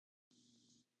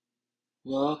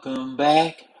Welcome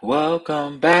back,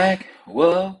 welcome back,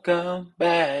 welcome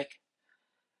back.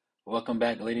 Welcome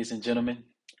back, ladies and gentlemen.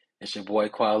 It's your boy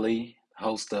Kwali,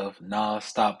 host of Nah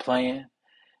Stop Playing.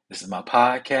 This is my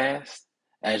podcast,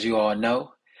 as you all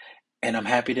know, and I'm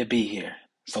happy to be here.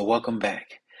 So welcome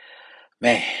back.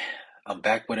 Man, I'm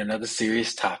back with another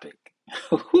serious topic.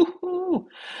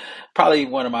 Probably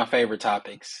one of my favorite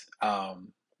topics.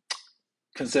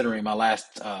 Considering my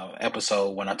last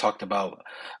episode when I talked about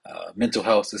mental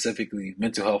health, specifically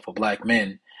mental health for Black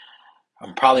men,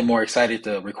 I'm probably more excited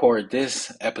to record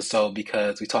this episode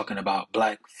because we're talking about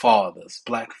Black fathers,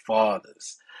 Black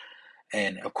fathers.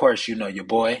 And of course, you know your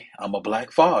boy, I'm a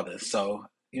Black father. So,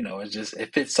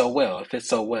 it fits so well. It fits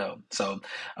so well. So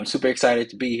I'm super excited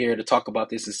to be here to talk about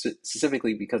this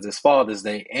specifically because it's Father's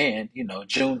Day and,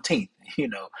 Juneteenth. You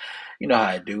know, you know how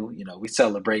I do. We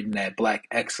celebrating that Black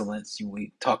excellence.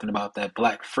 We talking about that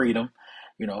Black freedom.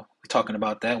 We're talking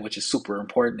about that, which is super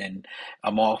important, and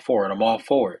I'm all for it. I'm all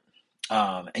for it.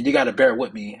 And you got to bear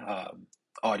with me,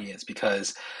 audience,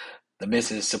 because the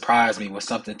missus surprised me with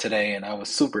something today, and I was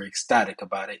super ecstatic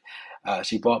about it.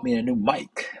 She bought me a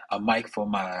mic for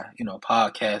my,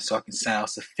 podcast, so I can sound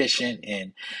sufficient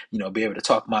and, be able to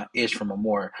talk my ish from a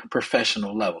more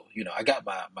professional level. I got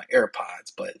my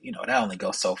AirPods, but that only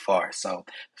goes so far. So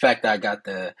the fact that I got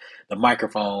the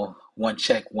microphone, one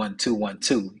check, 1 2 1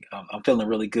 2, I'm feeling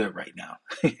really good right now.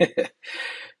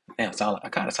 Damn, I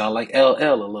kind of sound like LL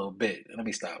a little bit. Let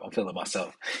me stop. I'm feeling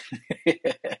myself.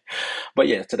 But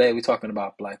yeah, today we're talking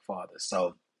about Black fathers.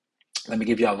 So let me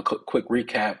give y'all a quick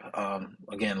recap.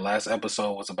 Again, last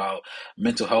episode was about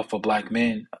mental health for Black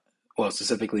men, well,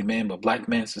 specifically men, but Black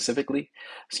men specifically,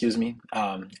 excuse me.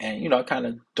 And I kind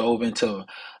of dove into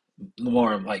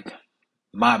more of like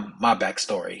my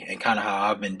backstory and kind of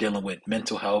how I've been dealing with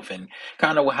mental health and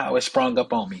kind of how it sprung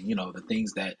up on me, the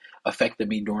things that affected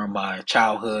me during my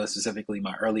childhood, specifically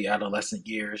my early adolescent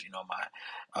years,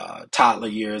 my toddler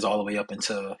years all the way up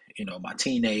into, my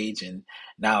teenage and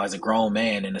now as a grown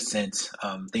man in a sense,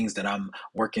 things that I'm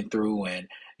working through and,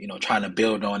 trying to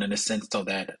build on in a sense so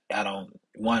that I don't,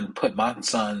 one, put my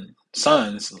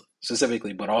sons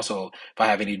specifically, but also if I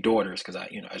have any daughters, because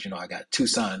as you know, I got two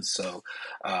sons, so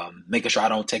making sure I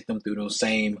don't take them through those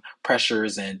same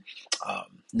pressures and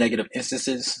negative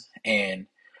instances, and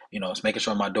it's making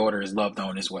sure my daughter is loved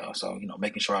on as well. So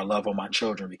making sure I love on my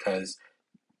children because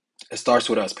it starts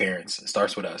with us parents. It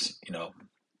starts with us.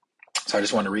 So I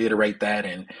just want to reiterate that,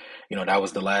 and that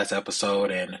was the last episode,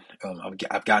 and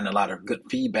I've gotten a lot of good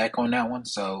feedback on that one.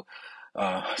 So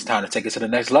it's time to take it to the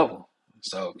next level.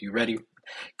 So if you're ready,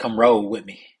 come roll with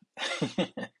me.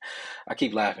 I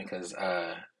keep laughing because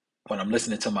when I'm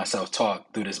listening to myself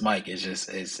talk through this mic,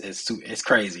 it's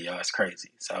crazy, y'all. It's crazy.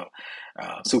 So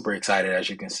super excited as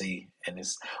you can see, and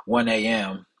it's 1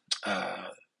 a.m. Uh,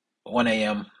 1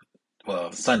 a.m.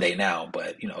 Well, Sunday now,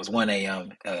 but it's 1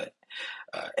 a.m.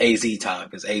 AZ time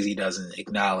because AZ doesn't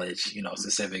acknowledge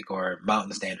specific or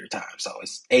Mountain Standard Time, so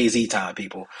it's AZ time,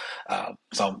 people.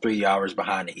 So I'm 3 hours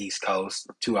behind the East Coast,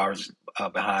 2 hours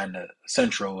behind the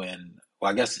Central, and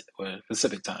well, I guess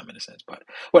Pacific time in a sense, but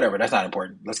whatever. That's not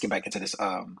important. Let's get back into this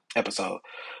episode.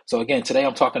 So again, today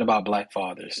I'm talking about Black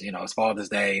fathers. It's Father's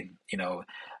Day.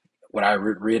 What I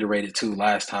reiterated to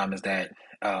last time is that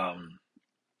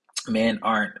men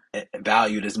aren't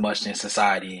valued as much in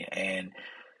society, and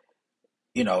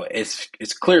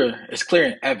it's clear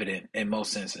and evident in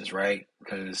most senses, right?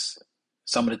 Because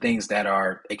some of the things that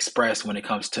are expressed when it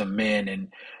comes to men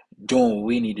and doing what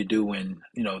we need to do, and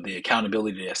the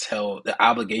accountability that's held, the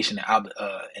obligation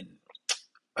and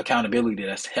accountability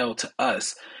that's held to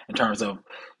us in terms of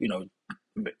you know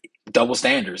double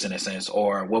standards in a sense,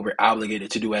 or what we're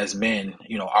obligated to do as men,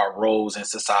 our roles in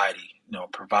society,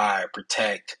 provide,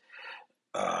 protect,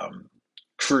 um,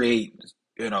 create,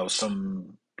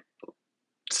 some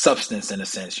substance in a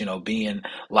sense, being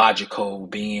logical,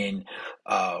 being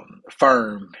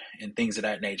firm, and things of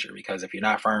that nature. Because if you're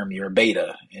not firm, you're a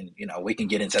beta, and we can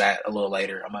get into that a little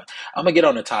later. I'm gonna get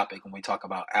on the topic when we talk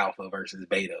about alpha versus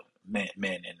beta men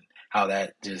and how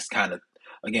that just kind of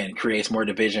again creates more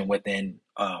division within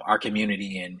our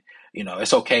community. And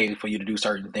it's okay for you to do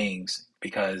certain things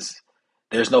because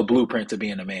there's no blueprint to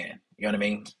being a man. You know what I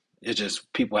mean? It's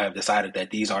just people have decided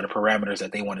that these are the parameters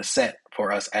that they want to set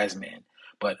for us as men.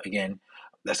 But again,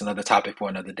 that's another topic for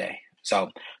another day. So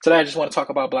today I just want to talk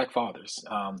about Black fathers,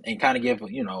 and kind of give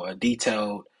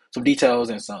some details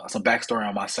and some backstory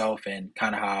on myself and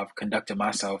kind of how I've conducted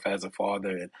myself as a father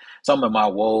and some of my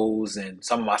woes and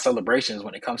some of my celebrations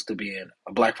when it comes to being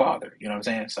a Black father. You know what I'm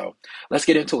saying? So let's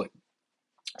get into it.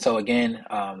 So again,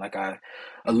 like I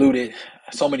alluded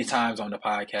so many times on the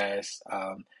podcast,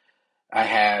 I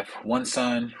have one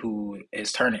son who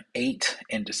is turning 8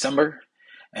 in December,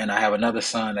 and I have another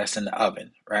son that's in the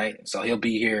oven, right? So he'll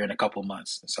be here in a couple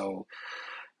months. So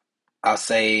I'll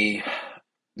say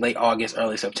late August,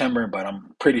 early September, but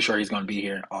I'm pretty sure he's going to be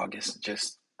here in August.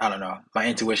 Just, I don't know. My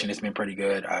intuition has been pretty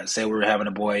good. I say we were having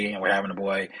a boy, and we're having a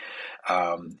boy.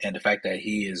 And the fact that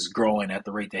he is growing at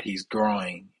the rate that he's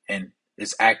growing and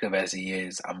as active as he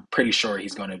is, I'm pretty sure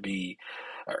he's going to be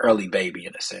an early baby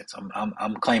in a sense.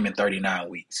 I'm claiming 39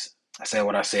 weeks. I said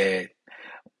what I said.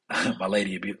 My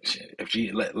lady, if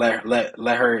she let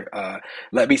her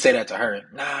let me say that to her.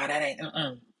 Nah, that ain't.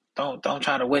 Don't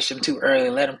try to wish him too early.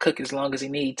 Let him cook as long as he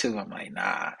need to. I'm like,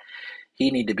 nah, he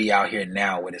need to be out here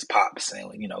now with his pops, and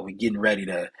we getting ready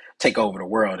to take over the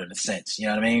world in a sense. You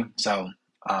know what I mean? So,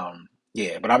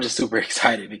 yeah. But I'm just super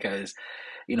excited because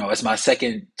it's my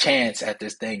second chance at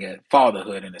this thing at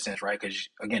fatherhood in a sense, right? Because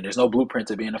again, there's no blueprint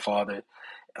to being a father,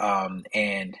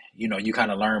 and you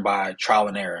kind of learn by trial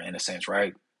and error in a sense,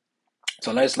 right?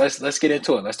 So let's get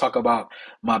into it. Let's talk about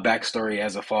my backstory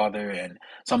as a father and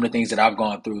some of the things that I've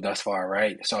gone through thus far,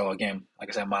 right? So again, like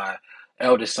I said, my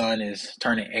eldest son is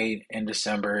turning 8 in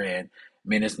December, and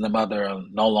me and his mother are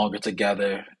no longer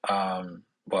together.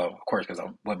 Well, of course, because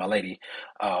I'm with my lady,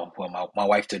 well, my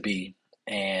wife to be,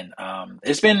 and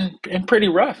it's been pretty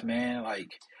rough, man.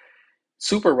 Like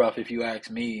super rough if you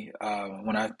ask me.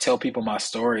 When I tell people my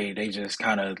story, they just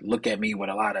kind of look at me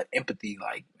with a lot of empathy,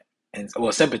 like, and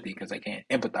well, sympathy because they can't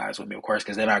empathize with me, of course,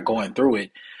 because they're not going through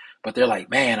it. But they're like,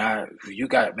 man,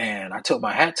 man, I took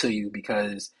my hat to you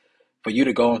because for you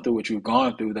to go through what you've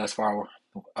gone through thus far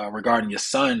regarding your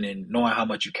son and knowing how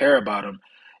much you care about him,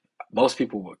 most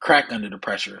people would crack under the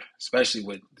pressure, especially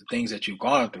with the things that you've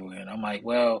gone through. And I'm like,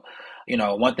 well,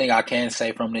 one thing I can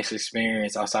say from this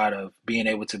experience outside of being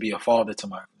able to be a father to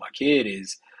my kid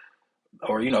is,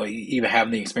 or even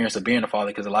having the experience of being a father,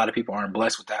 because a lot of people aren't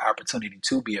blessed with that opportunity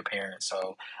to be a parent.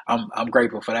 So I'm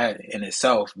grateful for that in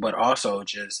itself, but also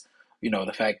just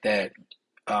the fact that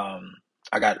um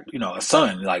I got a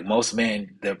son. Like most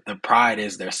men, their pride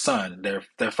is their son. Their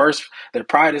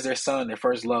pride is their son. Their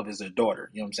first love is their daughter.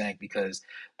 You know what I'm saying? Because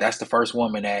that's the first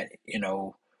woman that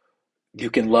you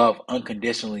can love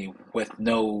unconditionally with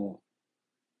no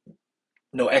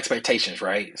expectations,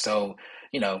 right? So,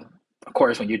 you know, of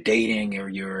course, when you're dating or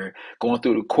you're going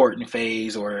through the courting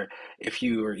phase, or if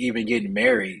you are even getting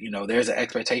married, there's an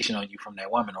expectation on you from that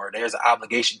woman, or there's an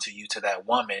obligation to you to that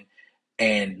woman.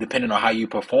 And depending on how you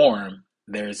perform,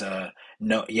 there's a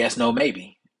no, yes, no,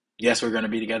 maybe. Yes, we're going to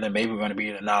be together. Maybe we're going to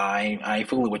be, nah, I ain't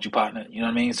fooling with you, partner. You know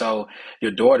what I mean? So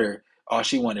your daughter, all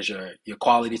she wants is your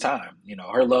quality time.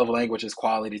 Her love language is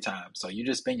quality time. So you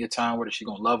just spend your time with her. She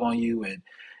going to love on you. And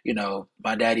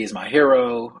my daddy is my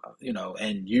hero,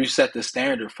 and you set the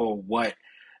standard for what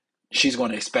she's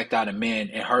going to expect out of men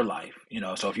in her life,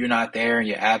 so if you're not there and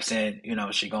you're absent,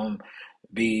 she going to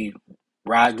be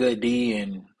ride good D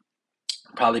and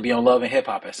probably be on Love and Hip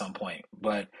Hop at some point.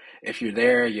 But if you're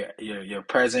there, you're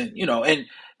present, and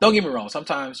don't get me wrong,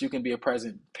 sometimes you can be a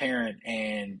present parent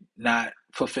and not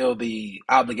fulfill the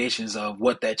obligations of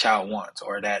what that child wants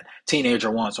or that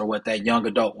teenager wants or what that young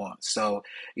adult wants. So,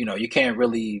 you can't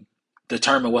really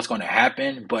determine what's going to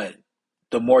happen, but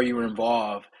the more you're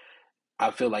involved,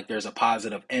 I feel like there's a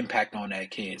positive impact on that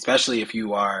kid, especially if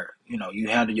you are, you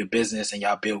handle your business and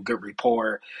y'all build good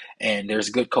rapport and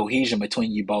there's good cohesion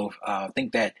between you both. I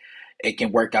think that it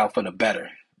can work out for the better.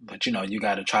 But, you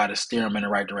got to try to steer them in the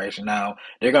right direction. Now,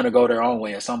 they're going to go their own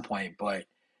way at some point, but,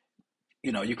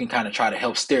 you can kind of try to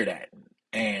help steer that.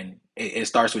 And it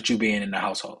starts with you being in the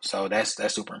household. So that's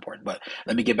super important. But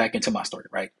let me get back into my story,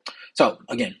 right? So,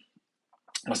 again,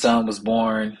 my son was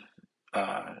born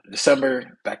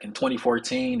December back in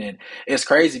 2014, and it's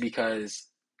crazy because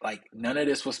like none of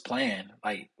this was planned.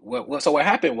 Like what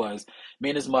happened was me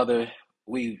and his mother,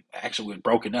 we actually were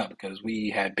broken up because we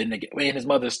had been together. Me and his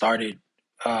mother started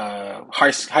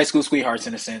high school sweethearts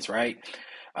in a sense, right?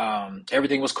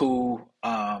 Everything was cool,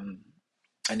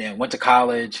 and then went to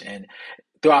college, and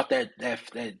throughout that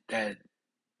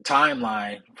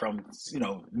timeline from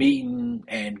meeting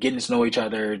and getting to know each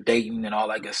other, dating, and all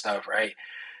that good stuff, right?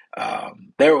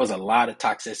 There was a lot of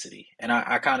toxicity, and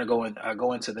I kind of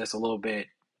go into this a little bit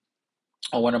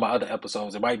on one of my other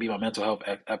episodes. It might be my mental health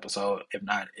episode. If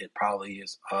not, it probably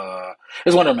is.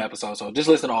 It's one of them episodes. So just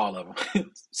listen to all of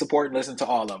them. Support and listen to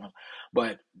all of them.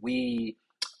 But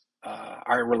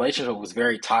our relationship was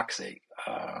very toxic,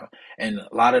 and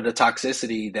a lot of the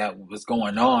toxicity that was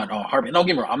going on her. And don't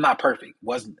get me wrong, I'm not perfect.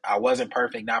 I wasn't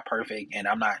perfect, not perfect, and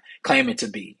I'm not claiming to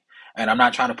be. And I'm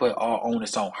not trying to put all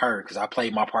onus on her because I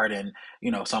played my part in,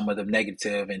 some of the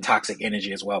negative and toxic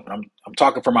energy as well. But I'm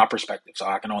talking from my perspective, so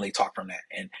I can only talk from that.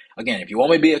 And again, if you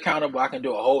want me to be accountable, I can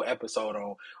do a whole episode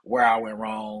on where I went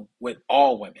wrong with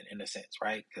all women in a sense,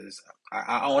 right? Because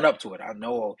I own up to it. I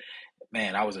know,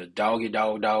 man, I was a doggy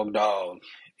dog.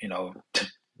 You know,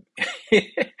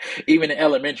 even in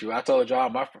elementary, I told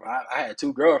y'all I had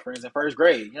two girlfriends in first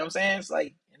grade. You know what I'm saying? It's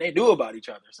like and they knew about each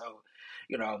other. So,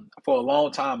 for a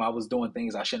long time, I was doing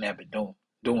things I shouldn't have been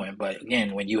doing. But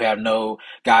again, when you have no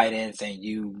guidance and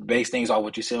you base things off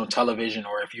what you see on television,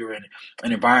 or if you're in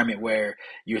an environment where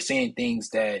you're seeing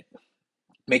things that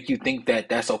make you think that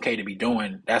that's okay to be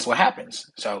doing, that's what happens.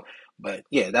 So, but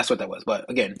yeah, that's what that was. But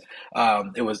again,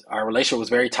 it was our relationship was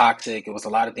very toxic. It was a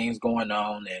lot of things going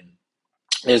on, and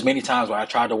there's many times where I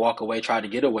tried to walk away, tried to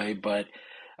get away, but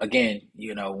again,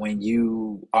 when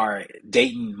you are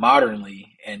dating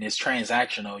modernly and it's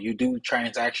transactional, you do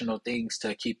transactional things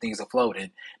to keep things afloat, and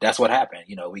that's what happened.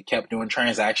 We kept doing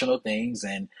transactional things,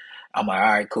 and I'm like, all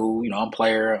right, cool. I'm a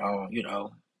player.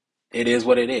 It is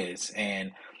what it is.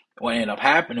 And what ended up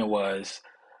happening was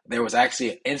there was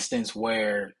actually an instance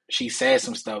where she said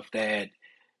some stuff that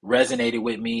resonated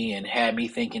with me and had me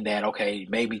thinking that, okay,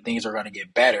 maybe things are going to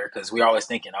get better because we're always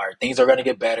thinking, all right, things are going to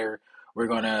get better. We're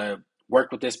going to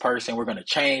work with this person. We're going to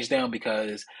change them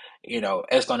because,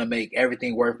 it's going to make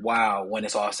everything worthwhile when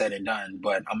it's all said and done.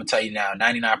 But I'm going to tell you now,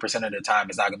 99% of the time,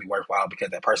 it's not going to be worthwhile because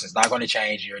that person's not going to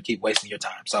change. You're going to keep wasting your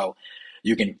time. So,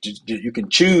 you can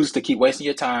choose to keep wasting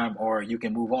your time, or you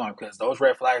can move on because those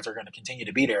red flags are going to continue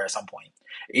to be there at some point.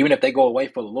 Even if they go away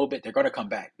for a little bit, they're going to come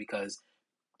back because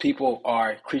people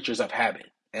are creatures of habit.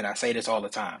 And I say this all the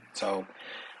time. So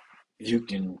you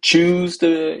can choose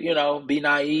to, be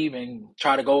naive and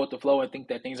try to go with the flow and think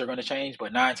that things are going to change,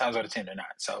 but 9 times out of 10, they're not.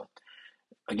 So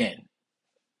again,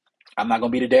 I'm not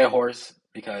going to be the dead horse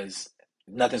because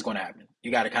nothing's going to happen.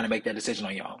 You got to kind of make that decision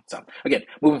on your own. So again,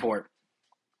 moving forward.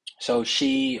 So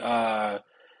she said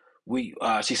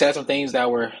some things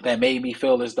that made me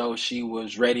feel as though she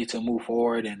was ready to move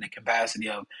forward in the capacity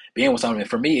of being with someone.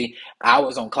 For me, I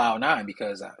was on cloud nine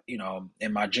because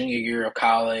in my junior year of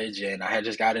college, and I had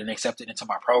just gotten accepted into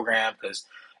my program because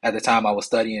at the time I was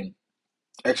studying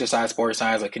exercise sports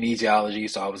science, like kinesiology.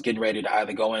 So I was getting ready to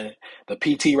either go in the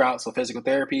PT route, so physical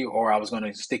therapy, or I was going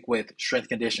to stick with strength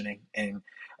conditioning and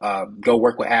go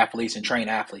work with athletes and train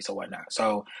athletes or whatnot.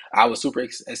 So I was super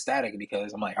ecstatic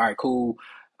because I'm like, all right, cool.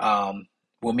 Um,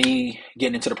 with me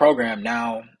getting into the program,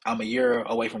 now I'm a year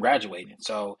away from graduating.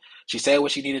 So she said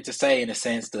what she needed to say in a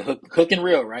sense to hook and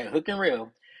reel, right? Hook and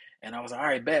reel. And I was like, all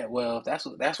right, bet. Well, if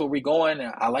that's where we're going,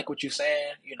 and I like what you're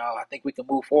saying. I think we can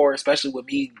move forward, especially with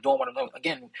me doing what I'm doing.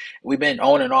 Again, we've been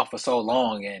on and off for so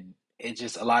long, and it's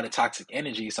just a lot of toxic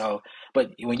energy. So,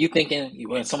 but when you thinking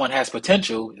when someone has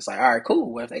potential, it's like, all right,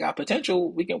 cool. Well, if they got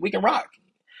potential, we can rock.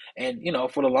 And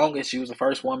for the longest, she was the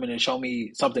first woman to show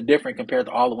me something different compared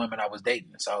to all the women I was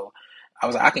dating. So, I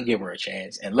was like, I can give her a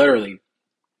chance. And literally,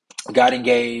 got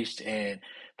engaged and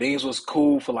things was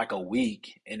cool for like a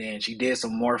week, and then she did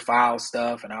some more foul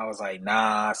stuff, and I was like,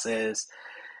 nah, sis,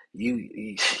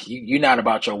 you're not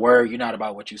about your word, you're not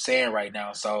about what you're saying right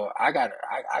now, so I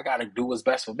gotta do what's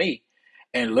best for me.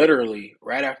 And literally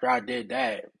right after I did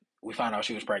that, we found out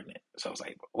she was pregnant. So I was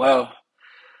like, well,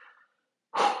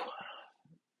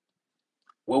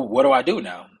 what do I do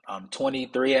now? I'm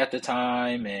 23 at the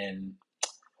time, and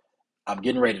I'm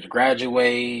getting ready to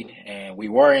graduate, and we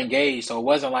were engaged, so it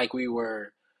wasn't like we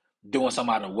were doing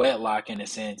something out of wedlock in a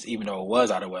sense, even though it was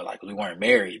out of wedlock, we weren't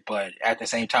married. But at the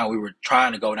same time, we were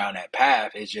trying to go down that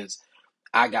path. It's just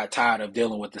I got tired of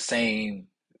dealing with the same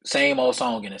old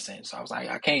song in a sense. So I was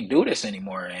like, I can't do this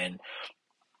anymore. And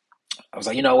I was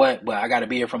like, you know what? But I got to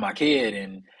be here for my kid.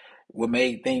 And what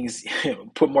made things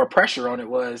put more pressure on it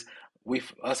was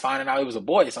us finding out he was a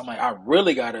boy. So I'm like, I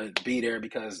really got to be there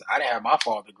because I didn't have my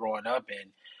father growing up,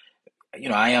 and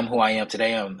I am who I am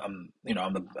today. I'm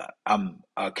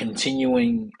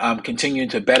continuing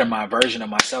to better my version of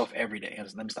myself every day. And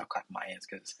let me stop clapping my hands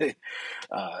because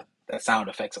that sound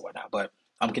effects or whatnot. But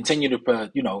I'm continuing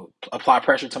to, apply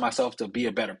pressure to myself to be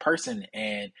a better person.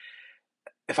 And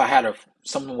if I had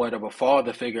somewhat of a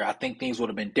father figure, I think things would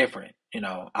have been different.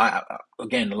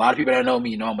 Again, a lot of people that know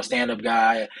me, I'm a stand-up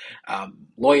guy,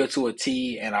 loyal to a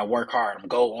T, and I work hard. I'm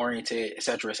goal-oriented, et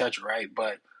cetera, right?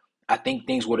 But I think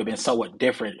things would have been somewhat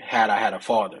different had I had a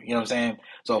father. You know what I'm saying?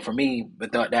 So for me,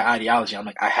 with that ideology, I'm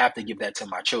like, I have to give that to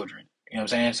my children. You know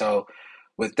what I'm saying? So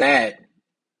with that,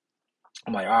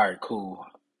 I'm like, all right, cool.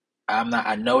 I'm not.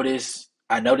 I know this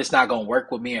not gonna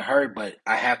work with me and her, but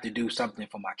I have to do something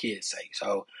for my kids' sake.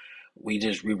 So we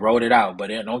wrote it out. But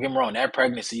don't get me wrong, that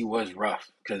pregnancy was rough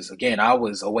because again, I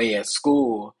was away at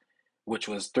school, which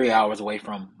was 3 hours away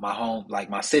from my home, like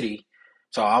my city.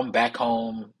 So I'm back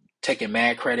home taking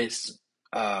mad credits,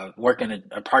 working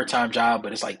a part-time job,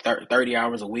 but it's like 30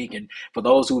 hours a week. And for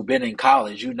those who've been in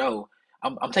college,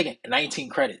 I'm taking 19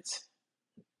 credits,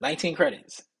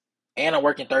 and I'm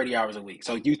working 30 hours a week.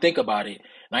 So you think about it,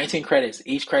 19 credits,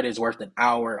 each credit is worth an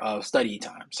hour of study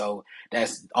time. So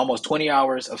that's almost 20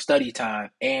 hours of study time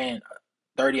and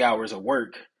 30 hours of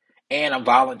work. And I'm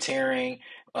volunteering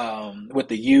with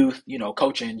the youth,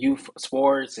 coaching youth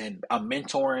sports, and I'm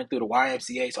mentoring through the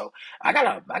YMCA. So I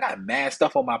got mad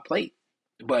stuff on my plate.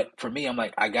 But for me, I'm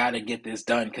like, I gotta get this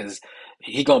done because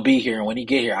he gonna be here, and when he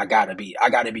get here, I gotta be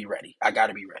ready. I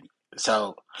gotta be ready.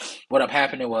 So what up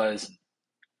happening was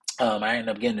I ended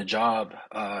up getting a job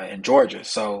in Georgia.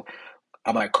 So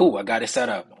I'm like, cool, I got it set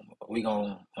up.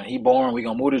 When he born, we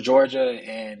gonna move to Georgia,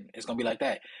 and it's gonna be like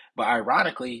that. But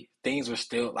ironically, things were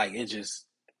still like it just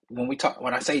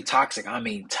when I say toxic, I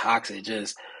mean toxic.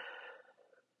 Just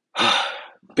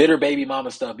bitter baby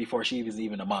mama stuff before she was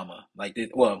even a mama.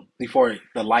 Well, before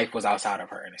the life was outside of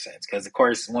her in a sense. Because of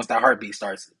course, once that heartbeat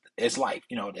starts, it's life.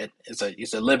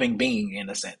 It's a living being in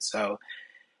a sense. So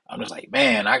I'm just like,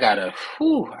 man, I gotta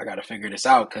figure this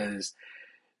out because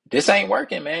this ain't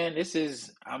working, man.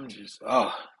 I'm just,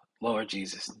 oh, Lord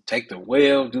Jesus, take the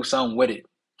wheel, do something with it.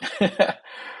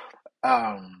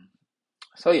 um,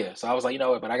 so yeah, so I was like, you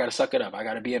know what, but I gotta suck it up. I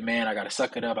gotta be a man. I gotta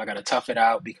suck it up. I gotta tough it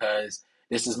out because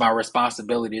this is my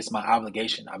responsibility. It's my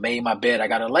obligation. I made my bed. I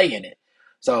gotta lay in it.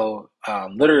 So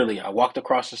literally, I walked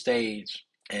across the stage,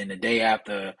 and the day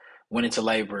after, went into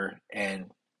labor, and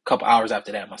a couple hours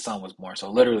after that, my son was born. So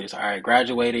literally, it's all right.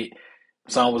 Graduated,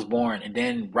 son was born, and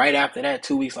then right after that,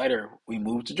 2 weeks later, we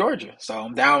moved to Georgia. So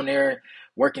I'm down there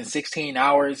working 16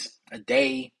 hours a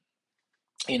day,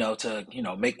 to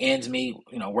make ends meet,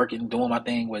 working, doing my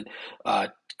thing with uh,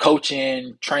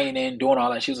 coaching, training, doing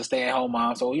all that. She was a stay-at-home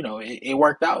mom, so it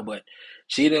worked out. But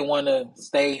she didn't want to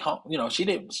stay home. She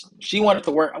didn't. She wanted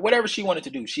to work, whatever she wanted to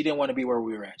do. She didn't want to be where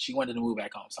we were at. She wanted to move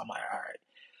back home. So I'm like, all right.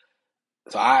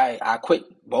 So I quit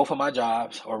both of my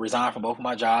jobs or resigned from both of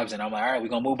my jobs, and I'm like, all right, we're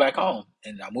gonna move back home.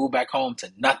 And I moved back home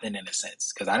to nothing in a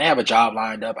sense because I didn't have a job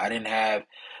lined up. I didn't have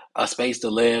a space to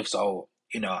live. So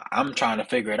I'm trying to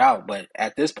figure it out. But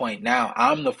at this point now,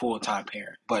 I'm the full time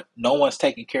parent, but no one's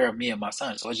taking care of me and my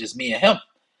son. So it's just me and him.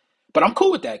 But I'm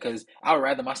cool with that because I would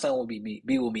rather my son will be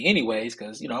with me anyways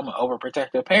because I'm an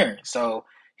overprotective parent. So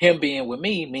him being with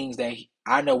me means that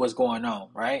I know what's going on,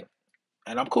 right?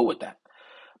 And I'm cool with that.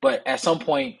 But at some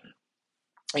point,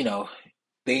 you know,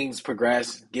 things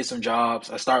progress, get some jobs.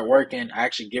 I start working. I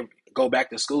actually go back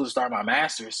to school to start my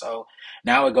master's. So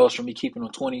now it goes from me keeping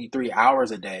them 23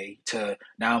 hours a day to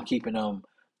now I'm keeping them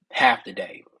half the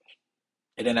day.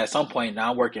 And then at some point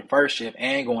now I'm working first shift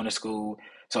and going to school.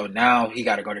 So now he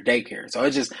got to go to daycare. So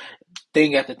it's just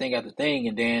thing after thing after thing.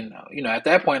 And then, at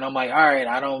that point, I'm like, all right,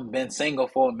 I don't been single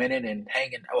for a minute and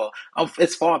hanging. Well,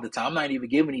 it's father time. I'm not even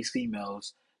giving these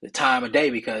females the time of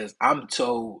day because I'm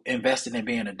so invested in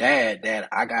being a dad that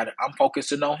I'm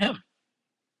focusing on him.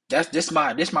 That's this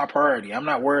my priority. I'm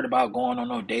not worried about going on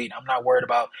no date. I'm not worried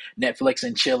about Netflix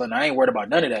and chilling. I ain't worried about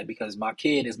none of that because my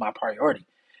kid is my priority.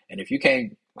 And if you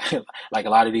can't, like a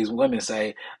lot of these women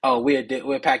say, "Oh, we're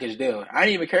a package deal." I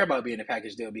didn't even care about being a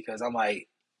package deal because I'm like,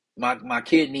 my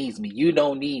kid needs me. You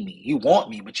don't need me. You want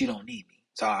me, but you don't need me.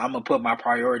 So I'm gonna put my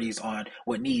priorities on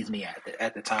what needs me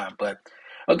at the time. But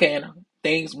okay,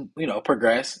 things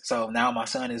progress. So now my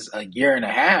son is a year and a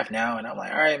half now, and I'm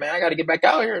like, all right, man, I got to get back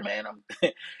out here, man.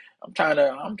 I'm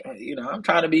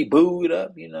trying to be booed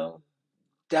up,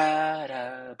 da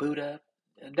da booed up,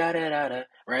 da da da da,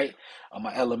 right? On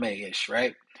my LMA ish,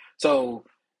 right? So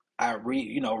I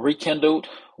rekindled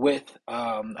with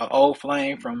an old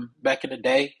flame from back in the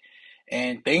day,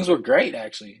 and things were great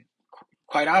actually.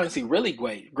 Quite honestly, really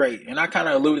great. And I kind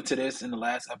of alluded to this in the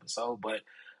last episode, but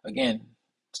again,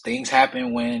 things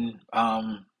happen when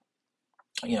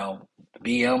you know,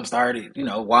 BM started,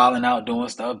 wilding out, doing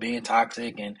stuff, being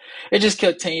toxic, and it just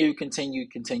continued.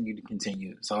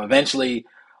 So eventually,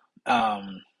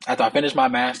 after I finished my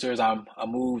master's, I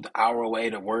moved an hour away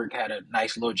to work, had a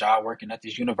nice little job working at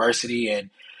this university, and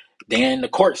then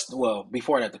before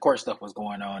that, the court stuff was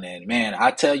going on, and man, I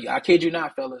tell you, I kid you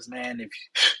not, fellas, man, if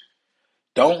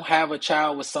don't have a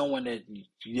child with someone that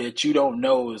you don't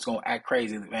know is gonna act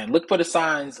crazy, man. Look for the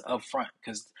signs up front,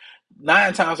 because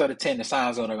 9 times out of 10, the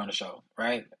signs are gonna show,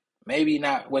 right? Maybe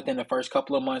not within the first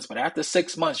couple of months, but after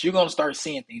 6 months, you're gonna start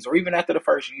seeing things, or even after the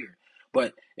first year.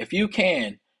 But if you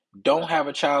can, don't have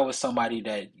a child with somebody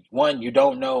that, one, you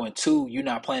don't know, and two, you're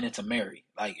not planning to marry.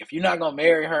 Like, if you're not gonna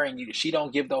marry her and she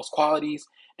don't give those qualities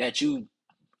that you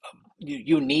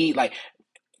need, like,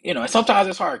 and sometimes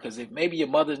it's hard because if maybe your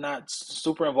mother's not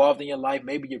super involved in your life,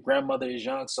 maybe your grandmother is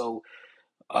young, so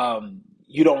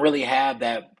you don't really have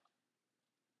that,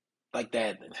 like,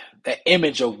 that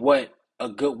image of what a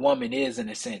good woman is, in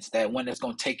a sense, that one that's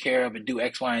going to take care of and do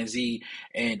X, Y, and Z,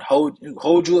 and hold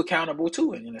you accountable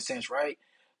to it, in a sense, right?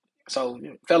 So,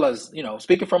 fellas,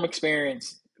 speaking from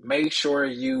experience, make sure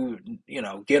you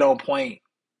get on point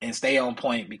and stay on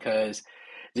point, because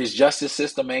this justice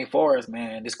system ain't for us,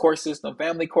 man. This court system,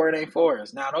 family court, ain't for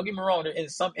us. Now, don't get me wrong. In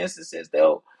some instances,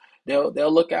 they'll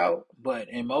look out, but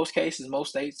in most cases, most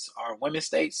states are women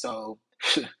states. So,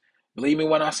 believe me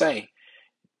when I say,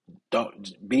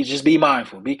 just be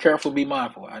mindful, be careful, be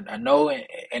mindful. I know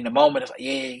in the moment it's like,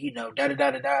 yeah, da da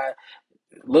da da da,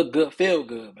 look good, feel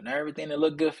good, but not everything that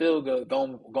look good, feel good,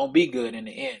 gonna be good in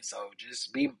the end. So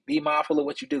just be mindful of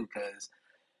what you do, because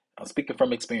I'm speaking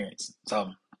from experience.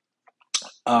 So,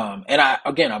 and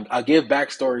I give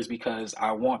backstories because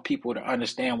I want people to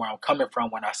understand where I'm coming from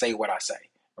when I say what I say,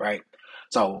 right?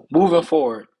 So moving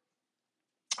forward,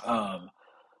 um,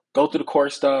 go through the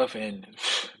court stuff, and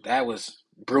that was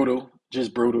brutal,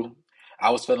 just brutal.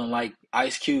 I was feeling like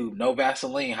Ice Cube, no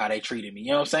Vaseline, how they treated me.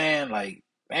 You know what I'm saying? Like,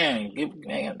 man,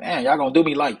 y'all gonna do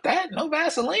me like that? No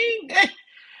Vaseline?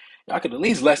 Y'all could at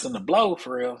least lessen the blow,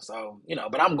 for real. So,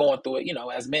 but I'm going through it.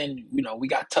 As men, we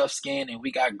got tough skin and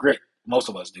we got grit. Most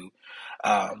of us do.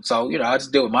 So, I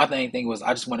just did what my thing was,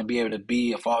 I just want to be able to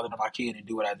be a father to my kid and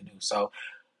do what I have to do. So,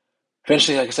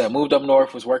 eventually, like I said, I moved up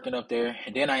north, was working up there,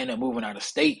 and then I ended up moving out of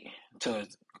state to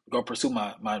go pursue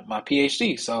my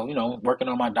PhD. So, working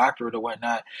on my doctorate or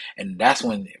whatnot. And that's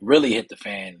when it really hit the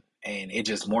fan. And it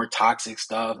just more toxic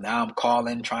stuff. Now I'm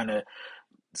calling, trying to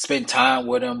spend time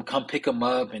with them, come pick them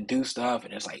up and do stuff.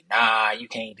 And it's like, nah, you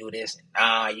can't do this. And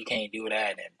nah, you can't do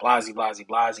that. And blasey, blasey,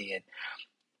 blasey. And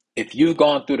if you've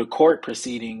gone through the court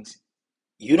proceedings,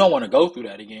 you don't want to go through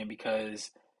that again, because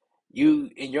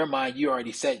in your mind, you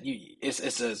already said it's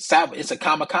a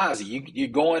kamikaze. You're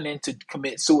going in to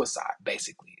commit suicide,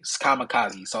 basically. It's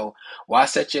kamikaze. So why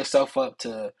set yourself up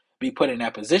to be put in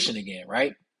that position again,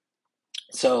 right?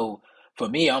 So for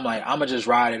me, I'm like, I'm gonna just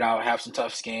ride it out, have some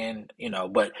tough skin,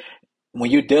 but when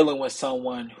you're dealing with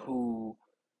someone who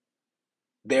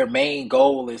their main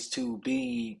goal is to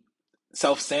be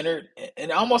self-centered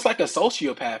and almost like a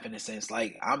sociopath, in a sense,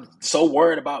 like, I'm so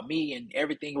worried about me and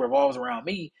everything revolves around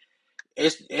me,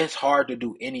 it's hard to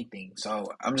do anything.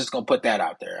 So I'm just gonna put that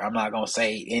out there. I'm not gonna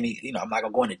say I'm not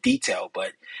gonna go into detail,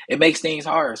 but it makes things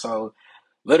hard. So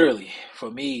literally, for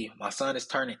me, my son is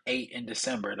turning 8 in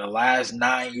December. The last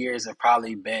 9 years have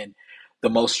probably been the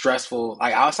most stressful.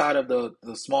 Like, outside of the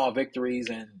small victories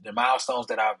and the milestones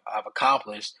that I've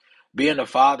accomplished, being a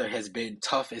father has been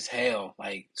tough as hell,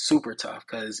 like super tough,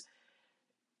 because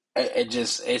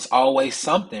it's always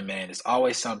something, man. It's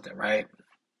always something, right?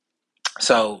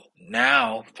 So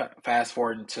now, fast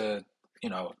forwarding to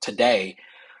today,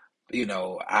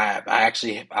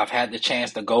 I've had the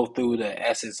chance to go through the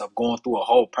essence of going through a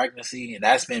whole pregnancy, and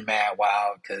that's been mad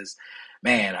wild. Because,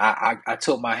 man, I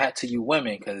took my hat to you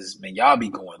women, because, man, y'all be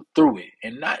going through it,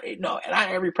 and not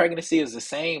every pregnancy is the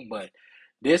same, but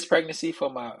this pregnancy for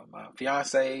my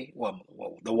fiance, well,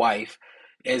 the wife,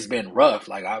 has been rough.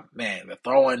 Like, man, the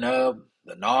throwing up,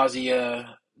 the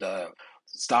nausea, the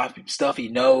stuffy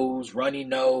nose, runny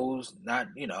nose, not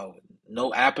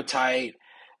no appetite.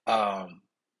 Um,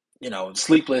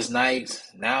 sleepless nights.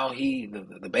 Now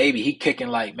the baby, he kicking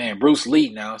like, man, Bruce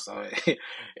Lee now. So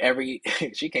every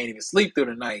she can't even sleep through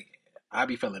the night. I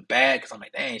be feeling bad because I'm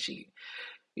like, dang, she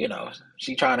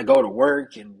trying to go to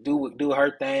work and do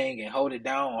her thing and hold it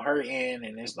down on her end,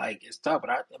 and it's like, it's tough.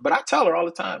 But I tell her all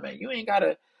the time, man, you ain't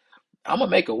gotta. I'm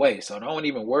gonna make a way, so don't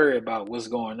even worry about what's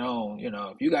going on.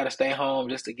 If you gotta stay home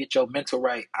just to get your mental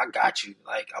right, I got you.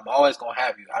 Like, I'm always gonna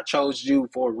have you. I chose you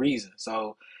for a reason,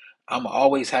 so I'm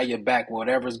always have your back,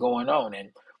 whatever's going on. And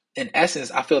in essence,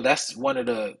 I feel that's one of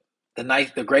the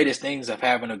greatest things of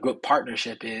having a good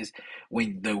partnership is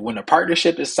when the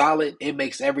partnership is solid, it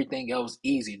makes everything else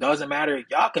easy. Doesn't matter,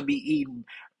 y'all can be eating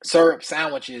syrup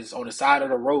sandwiches on the side of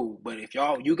the road, but if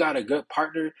you got a good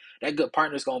partner, that good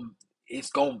partner's gonna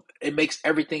it makes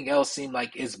everything else seem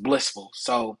like it's blissful.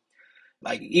 So,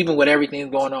 like, even with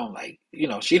everything going on, like,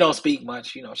 she don't speak much.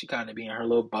 She kind of be in her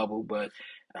little bubble, but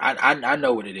I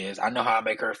know what it is. I know how I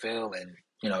make her feel,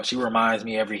 and she reminds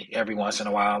me every once in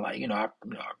a while, like,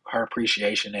 her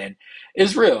appreciation, and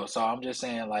it's real. So I'm just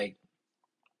saying, like,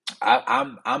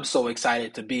 I'm so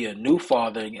excited to be a new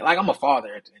father. Like I'm a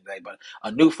father at the end of the day, but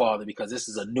a new father because this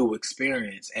is a new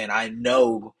experience, and I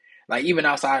know, like even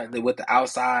outside with the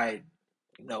outside,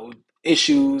 you know,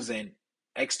 issues and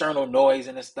external noise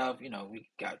and stuff. We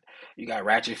got you got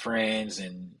ratchet friends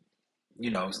and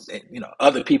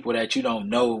other people that you don't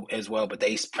know as well, but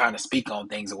they trying to speak on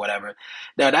things or whatever.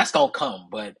 Now that's gonna come,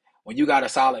 but when you got a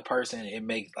solid person, it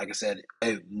makes, like I said,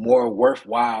 it more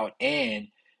worthwhile. And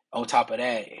on top of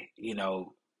that,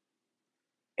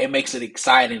 it makes it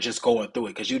exciting just going through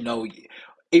it because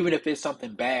even if it's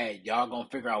something bad, y'all gonna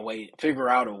figure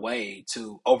out a way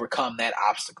to overcome that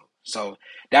obstacle. So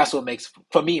that's what makes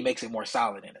for me it makes it more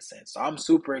solid in a sense. So I'm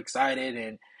super excited,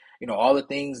 and all the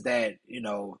things that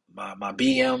my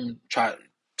BM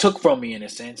took from me in a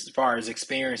sense as far as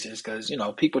experiences, because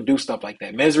people do stuff like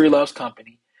that. Misery loves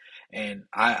company, and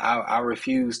I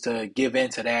refuse to give in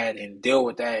to that and deal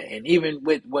with that. And even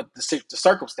with what the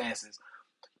circumstances,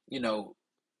 you know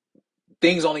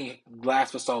things only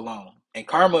last for so long, and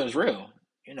karma is real.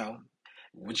 You know,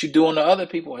 what you doing to other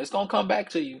people, it's gonna come back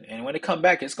to you, and when it come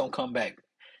back, it's gonna come back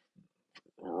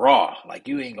raw. Like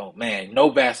you ain't gonna, man,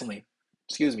 no Vaseline,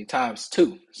 excuse me, times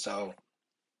two. So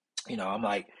I'm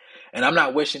like, and I'm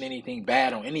not wishing anything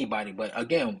bad on anybody, but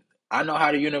again, I know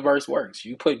how the universe works.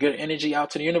 You put good energy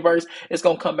out to the universe, it's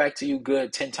gonna come back to you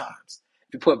good 10 times.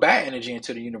 If you put bad energy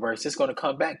into the universe, it's gonna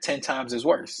come back 10 times as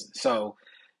worse. So,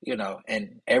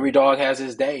 and every dog has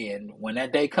his day, and when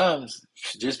that day comes,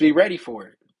 just be ready for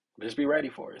it. Just be ready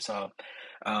for it. So,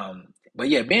 but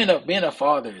yeah, being a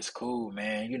father is cool,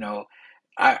 man.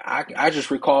 I just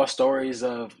recall stories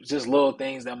of just little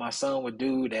things that my son would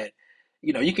do that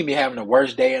you can be having the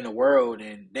worst day in the world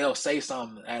and they'll say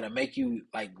something that'll make you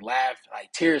like laugh,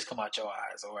 like tears come out your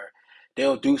eyes, or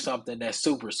they'll do something that's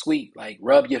super sweet, like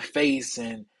rub your face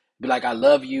and be like, I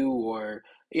love you, or,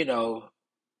 you know,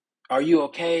 are you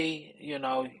okay?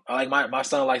 Like my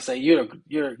son like say, you're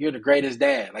the greatest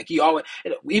dad. Like he always,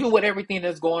 even with everything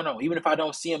that's going on, even if I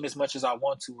don't see him as much as I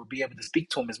want to or be able to speak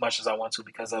to him as much as I want to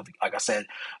because of, like I said,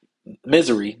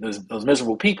 misery, those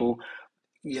miserable people,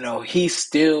 he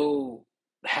still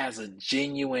has a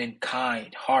genuine,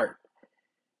 kind heart.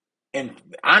 And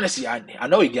honestly, I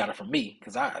know he got it from me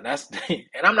because that's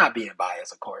and I'm not being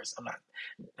biased, of course.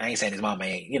 I ain't saying his mama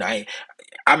ain't,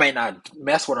 I may not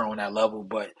mess with her on that level,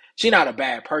 but she not a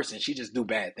bad person. She just do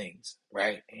bad things,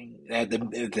 right? And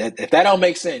if that don't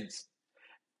make sense,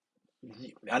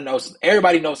 I know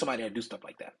everybody knows somebody that do stuff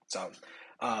like that. So,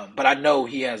 but I know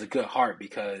he has a good heart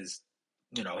because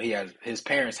his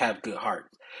parents have good hearts.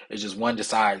 It's just one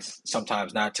decides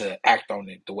sometimes not to act on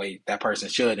it the way that person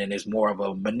should, and it's more of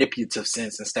a manipulative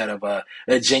sense instead of a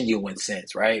genuine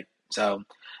sense, right? So,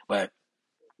 but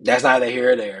that's neither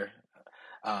here or there.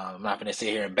 I'm not going to sit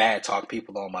here and bad talk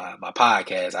people on my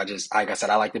podcast. I just, like I said,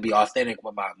 I like to be authentic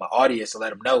with my audience to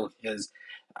let them know because,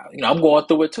 I'm going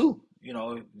through it too.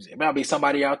 There might be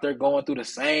somebody out there going through the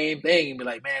same thing and be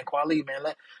like, man, Quali,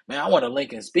 man, man, I want to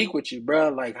link and speak with you, bro.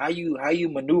 Like, how you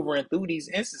maneuvering through these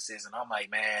instances? And I'm like,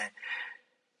 man,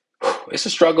 it's a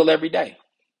struggle every day,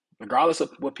 regardless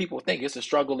of what people think. It's a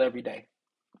struggle every day.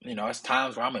 It's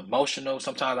times where I'm emotional.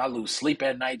 Sometimes I lose sleep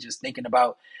at night just thinking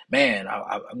about, man,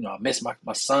 I miss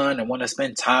my son and want to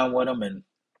spend time with him. And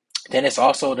then it's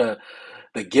also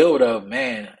the guilt of,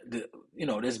 man,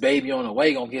 this baby on the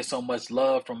way gonna get so much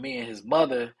love from me and his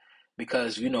mother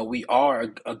because we are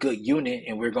a good unit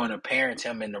and we're gonna parent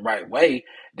him in the right way.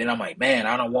 Then I'm like, man,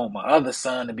 I don't want my other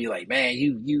son to be like, man,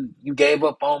 you gave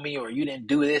up on me, or you didn't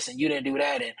do this and you didn't do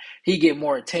that, and he get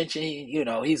more attention.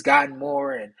 He's gotten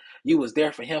more, and you was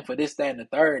there for him for this, that, and the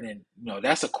third. And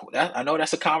I know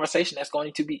that's a conversation that's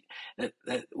going to be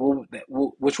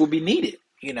which will be needed,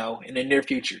 in the near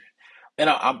future. And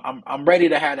I'm ready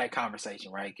to have that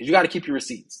conversation, right? Because you got to keep your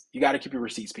receipts. You got to keep your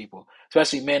receipts, people.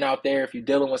 Especially men out there. If you're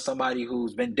dealing with somebody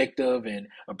who's vindictive and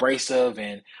abrasive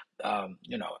and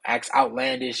acts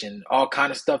outlandish and all kind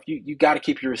of stuff, you got to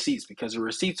keep your receipts because the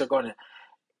receipts are going to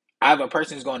either a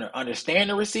person is going to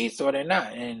understand the receipts or they're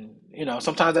not. And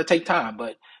sometimes that take time,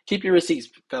 but keep your receipts,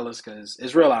 fellas, because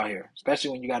it's real out here.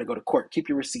 Especially when you got to go to court. Keep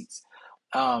your receipts.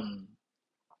 Um,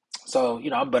 so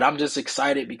but I'm just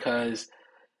excited because,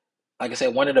 like I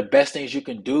said, one of the best things you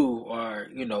can do, or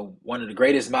one of the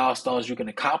greatest milestones you can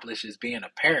accomplish, is being a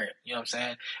parent. You know what I'm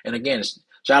saying? And again,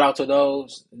 shout out to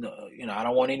those. I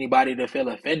don't want anybody to feel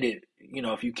offended.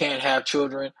 If you can't have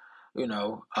children, I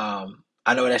know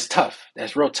that's tough.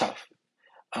 That's real tough.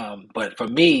 But for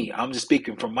me, I'm just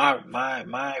speaking from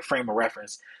my frame of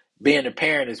reference. Being a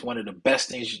parent is one of the best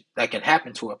things that can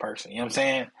happen to a person. You know what I'm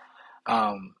saying?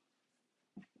 Um,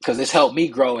 because it's helped me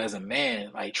grow as a man,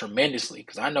 like tremendously.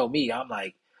 Because I know me, I'm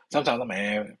like, Sometimes I'm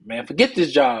like, man, forget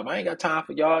this job. I ain't got time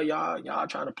for y'all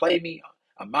trying to play me.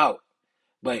 I'm out.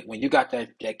 But when you got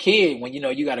that kid, when you know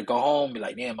you got to go home, be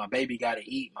like, damn, my baby got to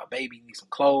eat. My baby needs some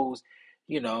clothes.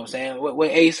 You know what I'm saying? What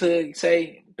Ace Hood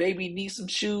say? Baby needs some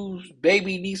shoes.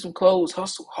 Baby needs some clothes.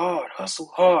 Hustle hard.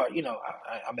 Hustle hard. You know,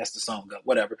 I messed the song up.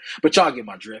 Whatever. But y'all get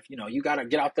my drift. You know, you got to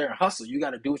get out there and hustle. You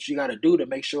got to do what you got to do to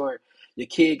make sure your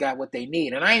kid got what they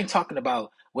need. And I ain't talking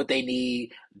about what they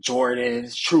need,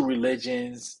 Jordans, True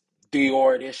Religions,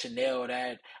 Dior this, Chanel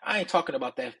that. I ain't talking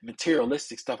about that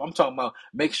materialistic stuff. I'm talking about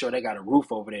making sure they got a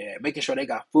roof over their head, making sure they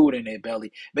got food in their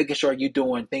belly, making sure you're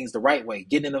doing things the right way,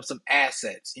 getting them some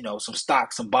assets, you know, some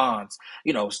stocks, some bonds,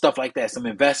 you know, stuff like that, some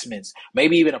investments,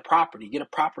 maybe even a property. Get a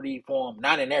property for them,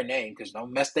 not in their name, because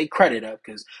don't mess their credit up.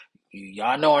 Because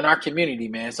y'all know in our community,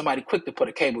 man, somebody quick to put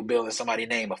a cable bill in somebody's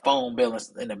name, a phone bill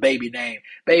in a baby name.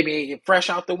 Baby, fresh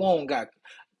out the womb, got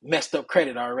messed up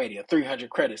credit already, a 300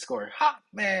 credit score. Ha,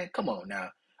 man, come on now.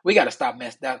 We got to stop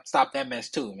that mess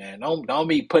too, man. Don't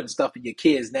be putting stuff in your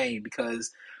kid's name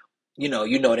because you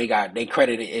know they got they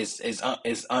credit is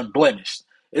unblemished.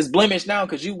 It's blemished now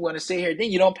because you want to sit here,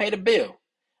 then you don't pay the bill.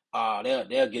 Oh,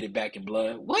 they'll get it back in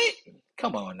blood. What?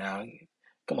 Come on now,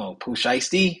 come on, Pooh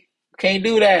Shiesty. Can't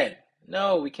do that.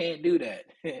 No, we can't do that.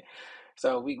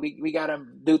 So we gotta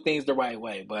do things the right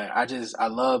way. But I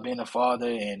love being a father,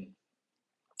 and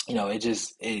it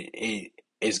just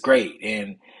it's great.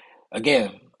 And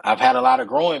again, I've had a lot of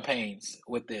growing pains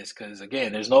with this because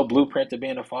again, there's no blueprint to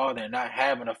being a father, and not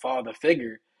having a father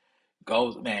figure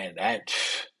goes, man, that at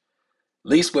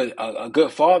least with a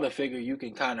good father figure, you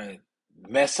can kind of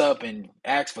mess up and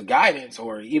ask for guidance,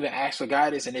 or even ask for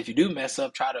guidance. And if you do mess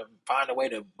up, try to find a way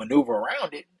to maneuver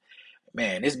around it.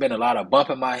 Man, it's been a lot of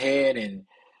bumping my head, and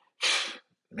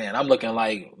man, I'm looking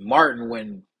like Martin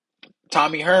when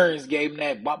Tommy Hearns gave him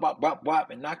that bop bop bop bop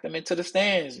and knocked him into the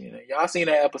stands. Y'all seen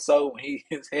that episode when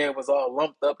his head was all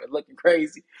lumped up and looking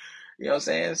crazy. You know what I'm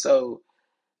saying? So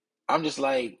I'm just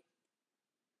like,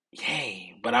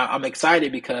 yay. But I'm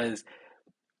excited because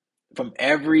from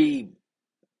every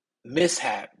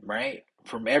mishap, right?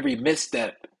 From every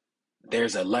misstep,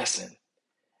 there's a lesson.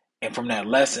 And from that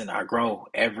lesson, I grow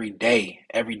every day.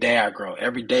 Every day I grow.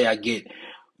 Every day I get,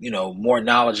 more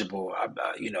knowledgeable.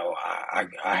 I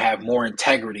have more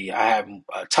integrity. I have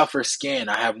a tougher skin.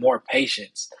 I have more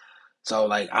patience. So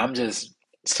like I'm just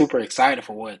super excited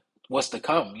for what's to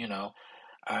come. And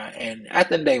at the end of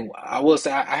the day, I will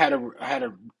say I had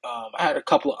a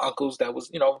couple of uncles that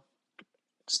was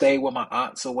stayed with my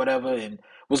aunts or whatever, and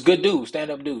was good dudes,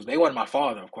 stand up dudes. They wasn't my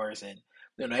father, of course, and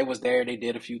they was there. They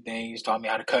did a few things, taught me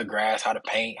how to cut grass, how to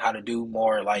paint, how to do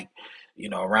more like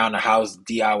around the house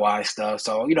DIY stuff.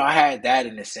 So I had that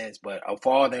in a sense, but a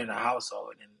father in the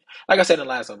household. And like I said in the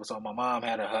last episode, my mom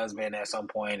had a husband at some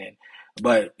point, and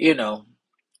but he know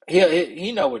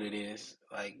what it is.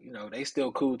 Like they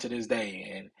still cool to this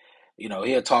day, and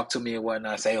he'll talk to me and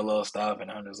whatnot, say a little stuff,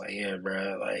 and I'm just like, yeah,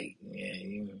 bro, like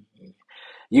yeah,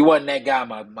 you wasn't that guy,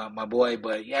 my boy,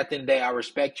 but at the end of the day, I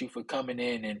respect you for coming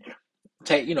in and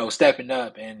stepping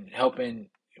up and helping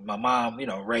my mom,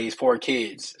 raise four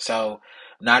kids. So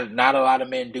not a lot of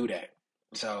men do that.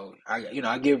 So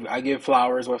I give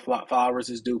flowers where flowers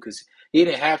is due because he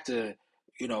didn't have to,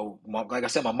 like I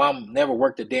said, my mom never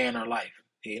worked a day in her life.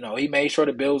 He made sure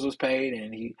the bills was paid,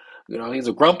 and he's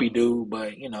a grumpy dude,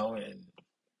 but and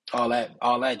all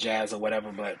that jazz or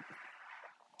whatever. But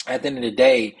at the end of the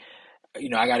day,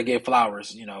 I got to give flowers.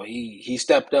 He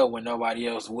stepped up when nobody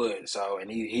else would. So,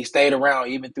 and he stayed around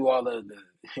even through all of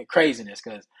the craziness.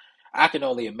 Because I can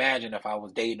only imagine if I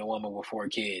was dating a woman with four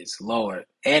kids, Lord,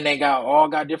 and they all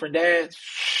got different dads.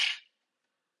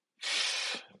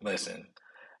 Listen,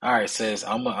 all right, sis,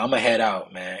 I'm a head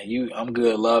out, man. I'm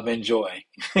good, love and joy,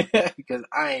 because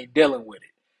I ain't dealing with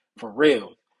it for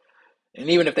real. And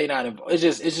even if they not involved,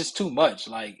 it's just too much.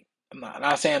 Like I'm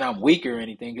not saying I'm weak or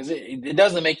anything, because it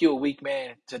doesn't make you a weak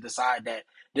man to decide that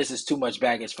this is too much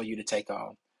baggage for you to take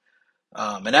on.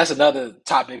 And that's another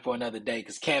topic for another day.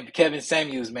 Because Kevin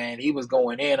Samuels, man, he was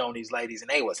going in on these ladies, and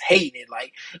they was hating it,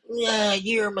 like, yeah,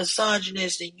 you're a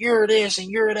misogynist, and you're this,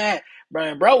 and you're that.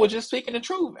 Bro was just speaking the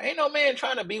truth. Ain't no man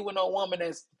trying to be with no woman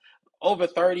that's over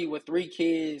 30 with three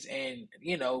kids, and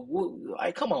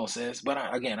like, come on, sis. But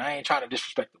again, I ain't trying to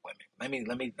disrespect the women.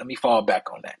 Let me fall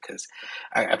back on that, because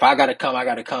if I gotta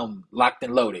come locked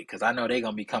and loaded, because I know they're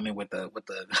gonna be coming with the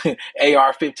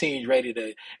AR-15s ready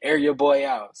to air your boy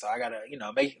out. So I gotta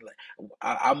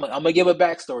I'm gonna give a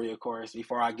backstory, of course,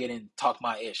 before I get in talk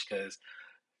my ish, because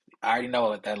I already know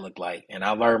what that looked like. And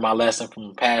I learned my lesson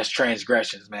from past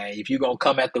transgressions, man. If you gonna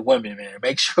come at the women, man,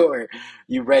 make sure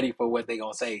you ready for what they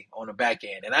gonna say on the back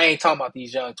end. And I ain't talking about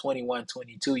these young 21,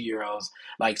 22 year olds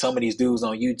like some of these dudes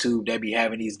on YouTube that be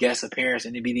having these guest appearances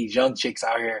and there be these young chicks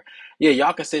out here. Yeah,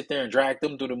 y'all can sit there and drag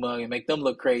them through the mud and make them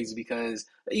look crazy because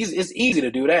it's easy to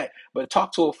do that. But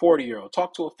talk to a 40-year-old,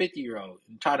 talk to a 50-year-old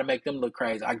and try to make them look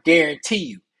crazy. I guarantee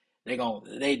you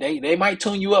they might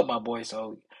tune you up, my boy.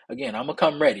 So again, I'm gonna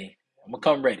come ready. I'm gonna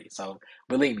come ready. So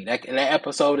believe me, that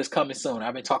episode is coming soon.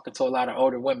 I've been talking to a lot of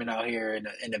older women out here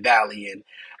in the valley, and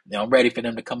I'm ready for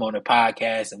them to come on the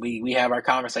podcast, and we have our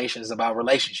conversations about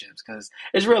relationships because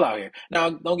it's real out here. Now,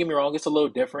 don't get me wrong, it's a little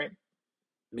different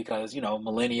because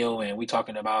millennial, and we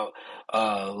talking about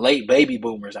late baby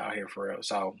boomers out here for real.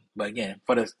 So, but again,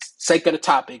 for the sake of the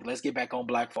topic, let's get back on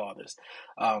Black fathers.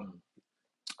 Um,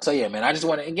 so yeah, man, I just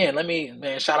want to again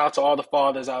man, shout out to all the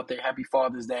fathers out there. Happy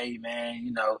Father's Day,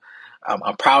 man.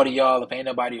 I'm proud of y'all. If ain't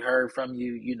nobody heard from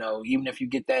you, even if you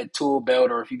get that tool belt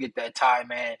or if you get that tie,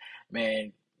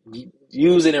 man,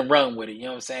 use it and run with it. You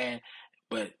know what I'm saying?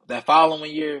 But that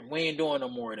following year, we ain't doing no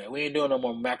more of that. We ain't doing no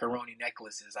more macaroni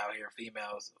necklaces out here,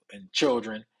 females and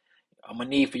children. I'm gonna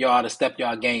need for y'all to step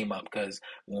y'all game up because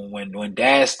when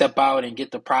dads step out and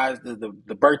get the prize,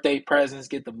 the birthday presents,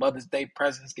 get the Mother's Day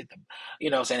presents, get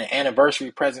the saying the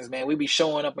anniversary presents, man. We be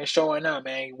showing up and showing out,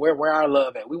 man. Where our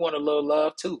love at? We want a little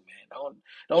love too, man.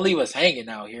 Don't leave us hanging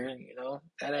out here.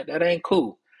 That ain't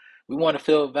cool. We want to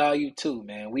feel valued too,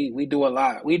 man. We do a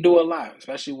lot. We do a lot,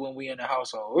 especially when we in the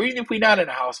household, or even if we not in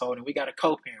the household and we got a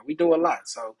co-parent. We do a lot.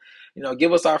 So,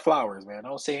 give us our flowers, man.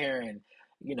 Don't sit here and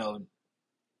you know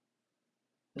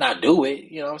not do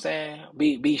it. You know what I'm saying?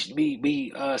 Be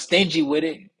stingy with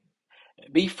it.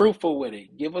 Be fruitful with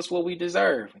it. Give us what we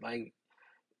deserve. Like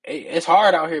it's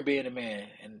hard out here being a man,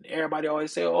 and everybody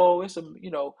always say, "Oh, it's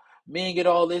men get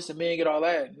all this and men get all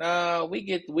that." Nah, we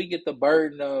get the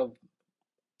burden of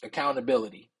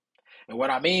accountability, and what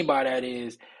I mean by that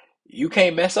is you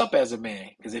can't mess up as a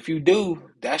man because if you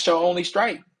do, that's your only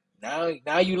strike.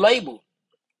 Now you labeled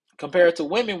compared to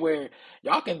women where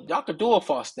y'all can do a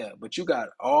false step, but you got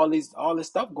all this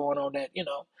stuff going on that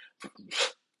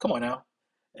come on now.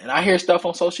 And I hear stuff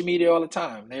on social media all the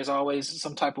time. There's always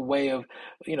some type of way of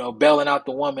bailing out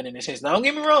the woman in a sense. Now don't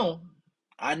get me wrong.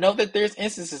 I know that there's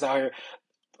instances out here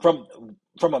from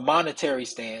from a monetary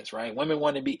stance, right? Women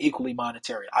want to be equally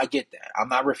monetary. I get that. I'm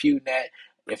not refuting that.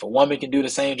 If a woman can do the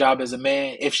same job as a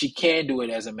man, if she can do it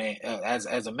as a man, as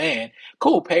a man,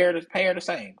 cool. Pay her the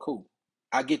same. Cool.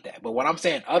 I get that. But what I'm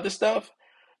saying, other stuff,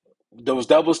 those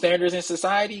double standards in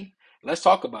society, let's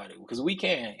talk about it because we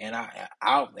can. And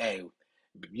hey,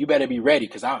 you better be ready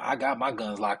because I got my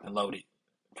guns locked and loaded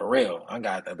for real. I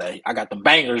got them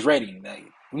bangers ready. Like,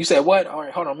 you said what? All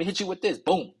right, hold on. Let me hit you with this.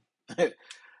 Boom.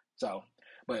 So,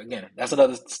 but again, that's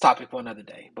another topic for another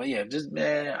day. But yeah, just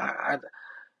man,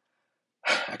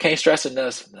 I can't stress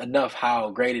enough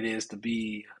how great it is to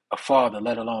be a father,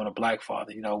 let alone a black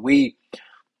father.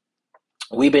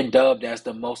 We've been dubbed as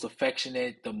the most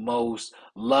affectionate, the most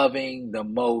loving, the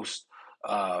most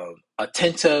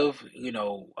attentive.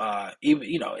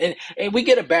 Even and we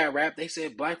get a bad rap. They say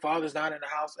black fathers not in the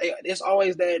house. It's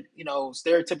always that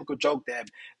stereotypical joke that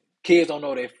kids don't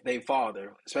know their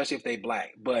father, especially if they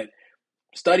black. But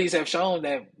studies have shown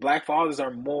that black fathers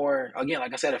are more, again,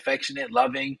 like I said, affectionate,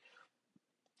 loving,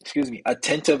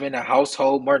 attentive in the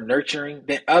household, more nurturing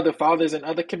than other fathers in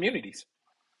other communities.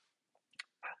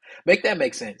 Make that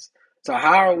make sense. So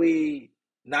how are we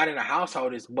not in a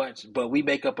household as much, but we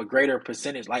make up a greater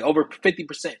percentage, like over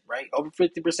 50%, right? Over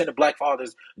 50% of black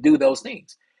fathers do those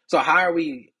things. So how are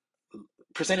we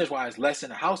percentage wise less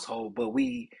in a household, but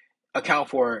we account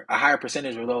for a higher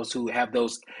percentage of those who have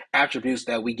those attributes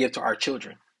that we give to our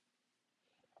children?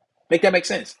 Make that make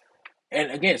sense?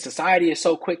 And again, society is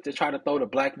so quick to try to throw the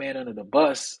black man under the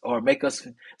bus or make us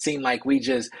seem like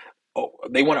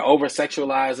they want to over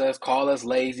sexualize us, call us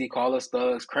lazy, call us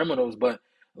thugs, criminals. But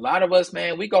a lot of us,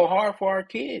 man, we go hard for our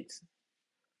kids.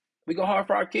 We go hard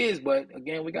for our kids. But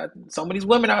again, we got some of these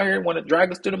women out here want to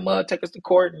drag us through the mud, take us to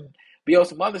court, and be on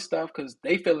some other stuff because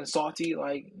they feeling salty.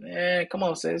 Like, man, come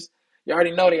on, sis. You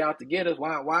already know they out to get us.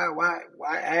 Why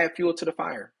add fuel to the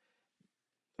fire?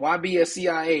 Why be a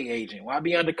CIA agent? Why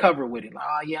be undercover with it? Like,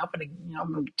 oh yeah,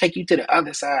 I'm gonna take you to the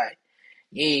other side.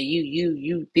 Yeah,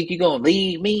 you think you gonna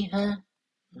leave me, huh?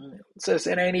 Sis,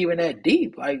 it ain't even that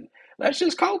deep. Like, let's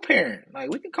just co-parent.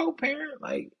 Like, we can co-parent.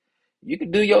 Like, you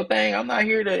can do your thing. I'm not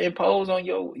here to impose on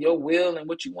your will and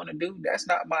what you want to do. That's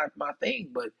not my thing.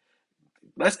 But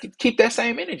let's keep that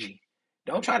same energy.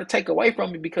 Don't try to take away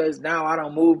from me because now I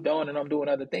don't moved on and I'm doing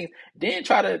other things. Then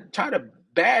try to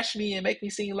bash me and make me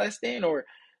seem less than, or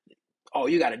oh,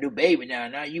 you got a new baby now.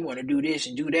 Now you want to do this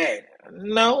and do that.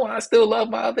 No, I still love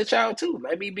my other child too.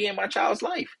 Let me be in my child's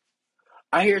life.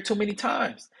 I hear it too many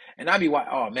times. And I be like,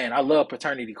 oh man, I love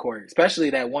paternity court, especially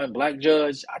that one black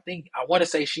judge. I want to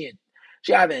say she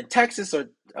either in Texas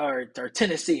or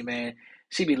Tennessee, man.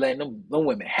 She be letting them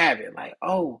women have it. Like,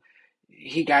 oh,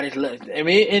 he got his. I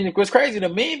mean, and it was crazy. The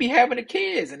men be having the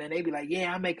kids, and then they be like,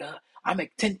 yeah, I make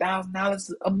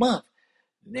 $10,000 a month.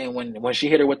 And then when she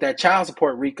hit her with that child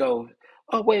support Rico,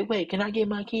 oh wait, can I get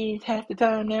my kids half the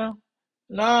time now?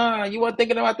 Nah, you weren't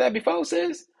thinking about that before,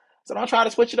 sis. So don't try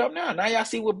to switch it up now. Now y'all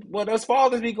see what us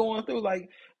fathers be going through, like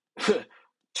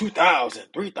 2,000,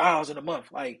 3,000 a month.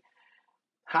 Like,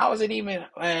 how is it even?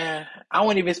 Man, I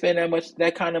wouldn't even spend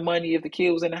that kind of money if the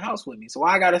kid was in the house with me. So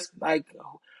I gotta like,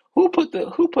 who put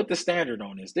the standard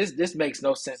on this? This makes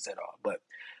no sense at all. But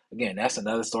again, that's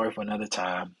another story for another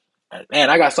time. Man,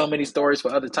 I got so many stories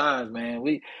for other times, man.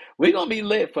 We gonna be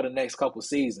lit for the next couple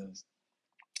seasons.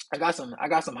 I got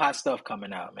some hot stuff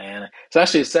coming out, man.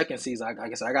 Especially the second season. I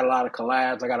guess I got a lot of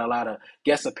collabs. I got a lot of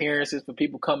guest appearances for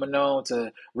people coming on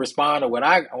to respond to what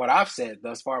I've said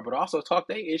thus far, but also talk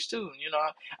their ish too.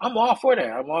 I'm all for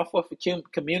that. I'm all for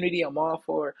community. I'm all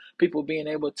for people being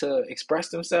able to express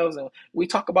themselves, and we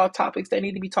talk about topics that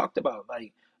need to be talked about.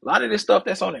 Like a lot of this stuff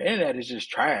that's on the internet is just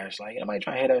trash. Like anybody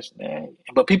trying to hit us, man.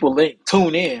 But people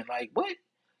tune in. Like what?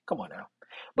 Come on now.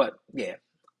 But yeah,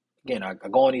 again, I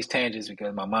go on these tangents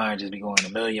because my mind just be going a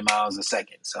million miles a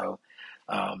second. So,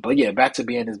 but yeah, back to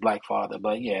being this black father.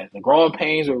 But yeah, the growing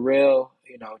pains were real.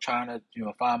 Trying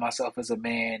to find myself as a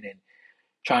man and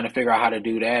trying to figure out how to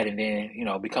do that, and then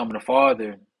becoming a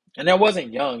father. And that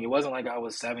wasn't young. It wasn't like I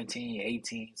was 17,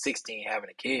 18, 16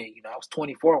 having a kid. I was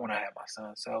 24 when I had my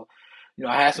son. So,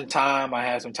 I had some time. I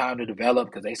had some time to develop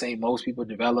because they say most people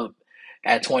develop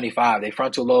at 25. Their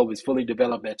frontal lobe is fully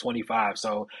developed at 25.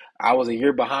 So I was a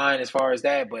year behind as far as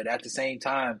that. But at the same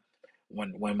time,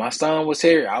 when my son was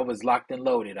here, I was locked and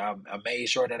loaded. I made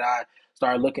sure that I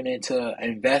started looking into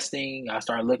investing. I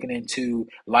started looking into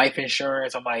life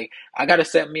insurance. I'm like, I got to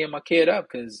set me and my kid up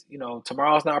because,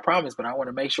 tomorrow's not promised, but I want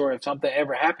to make sure if something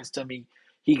ever happens to me,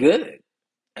 he good.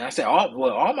 And I said,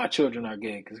 all my children are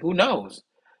good because who knows?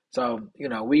 So,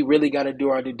 we really got to do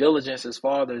our due diligence as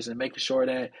fathers and making sure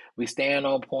that we stand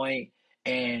on point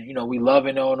and, we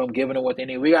loving on them, giving them what they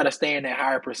need. We got to stay in that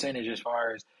higher percentage as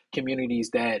far as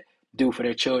communities that do for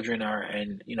their children are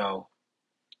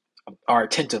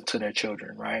attentive to their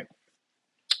children, right?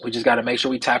 We just got to make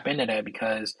sure we tap into that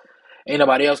because ain't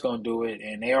nobody else gonna do it,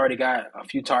 and they already got a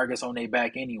few targets on their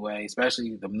back anyway.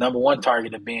 Especially the number one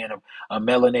target of being a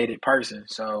melanated person.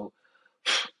 So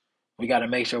we got to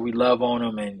make sure we love on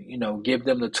them and give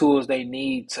them the tools they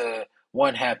need to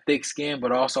one have thick skin,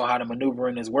 but also how to maneuver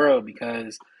in this world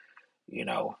because you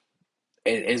know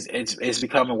it's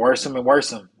becoming worse and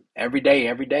worse every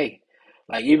day.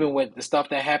 Like even with the stuff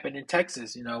that happened in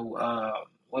Texas, what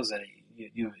was it?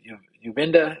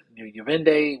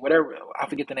 Uvende, whatever. I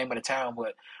forget the name of the town,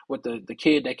 but with the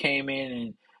kid that came in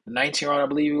and the 19-year-old, I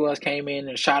believe he was, came in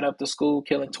and shot up the school,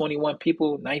 killing 21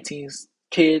 people, 19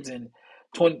 kids and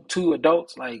 22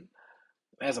 adults. Like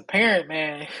as a parent,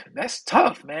 man, that's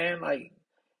tough, man. Like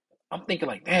I'm thinking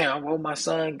like, damn, I want my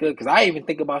son good. Cause I even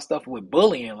think about stuff with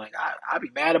bullying. Like I be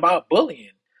mad about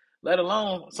bullying, let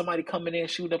alone somebody coming in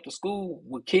shooting up the school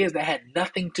with kids that had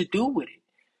nothing to do with it.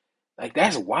 Like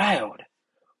that's wild.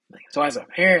 Like, so as a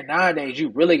parent nowadays, you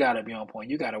really got to be on point.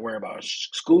 You got to worry about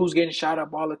schools getting shot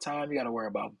up all the time. You got to worry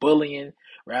about bullying,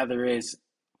 whether it's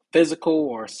physical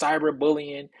or cyber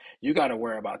bullying. You got to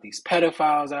worry about these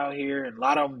pedophiles out here, and a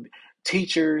lot of them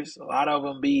teachers, a lot of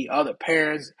them be other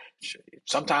parents.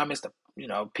 Sometimes it's the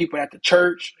people at the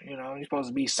church. You're supposed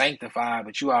to be sanctified,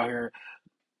 but you out here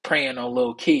preying on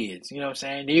little kids. You know what I'm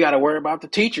saying? You got to worry about the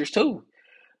teachers too.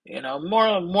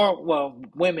 More well,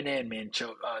 women and men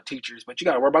teachers, but you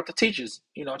got to worry about the teachers.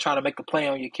 Trying to make a play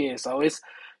on your kids. So it's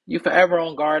you forever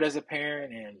on guard as a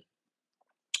parent, and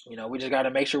we just got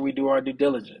to make sure we do our due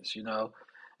diligence.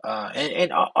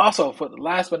 And also for the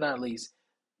last but not least,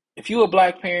 if you a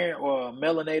black parent or a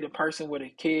melanated person with a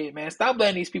kid, man, stop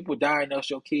letting these people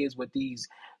diagnose your kids with these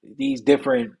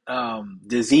different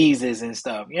diseases and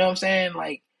stuff. You know what I'm saying?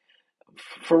 Like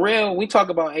for real, we talk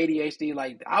about ADHD.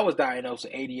 Like I was diagnosed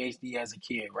with ADHD as a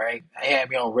kid, right? They had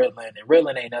me on Ritalin, and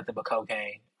Ritalin ain't nothing but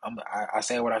cocaine. I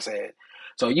said what I said.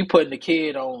 So you putting the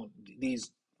kid on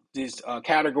these this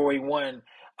category one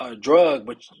drug,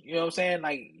 but you know what I'm saying?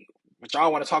 Like, but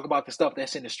y'all want to talk about the stuff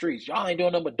that's in the streets. Y'all ain't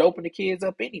doing nothing but doping the kids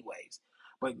up anyways.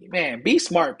 But man, be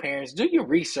smart, parents. Do your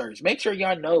research. Make sure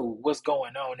y'all know what's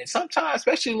going on. And sometimes,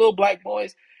 especially little black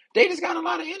boys, They just got a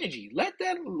lot of energy. Let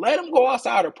them go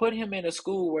outside or put him in a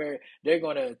school where they're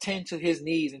gonna tend to his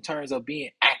needs in terms of being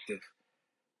active.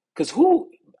 Because who,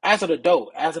 as an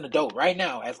adult, right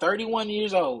now, at 31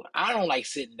 years old, I don't like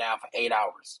sitting down for 8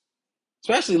 hours,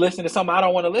 especially listening to something I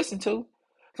don't want to listen to.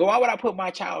 So why would I put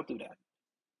my child through that?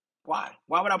 Why?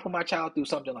 Why would I put my child through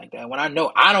something like that when I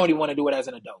know I don't even want to do it as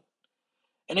an adult?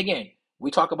 And again, we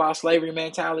talk about slavery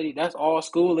mentality. That's all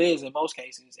school is in most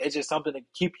cases. It's just something to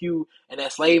keep you in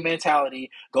that slave mentality.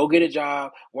 Go get a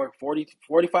job, work 40,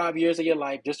 45 years of your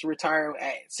life just to retire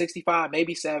at 65,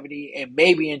 maybe 70, and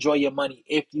maybe enjoy your money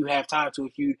if you have time to,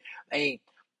 if you ain't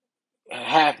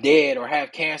half dead or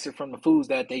have cancer from the foods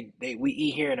that we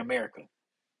eat here in America.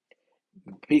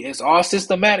 It's all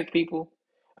systematic, people.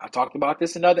 I talked about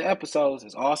this in other episodes.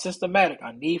 It's all systematic.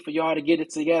 I need for y'all to get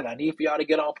it together. I need for y'all to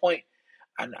get on point.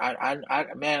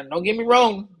 Man, don't get me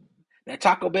wrong. That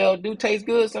Taco Bell do taste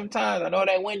good sometimes. I know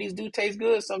that Wendy's do taste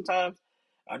good sometimes.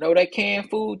 I know that canned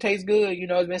food tastes good. You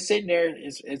know, it's been sitting there.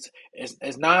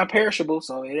 It's non-perishable,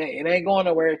 so it ain't going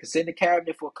nowhere. It can sit in the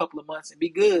cabinet for a couple of months and be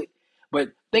good. But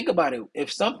think about it.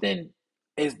 If something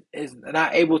is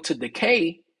not able to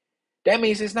decay, that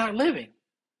means it's not living.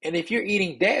 And if you're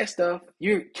eating dead stuff,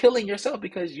 you're killing yourself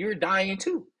because you're dying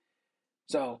too.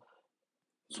 So,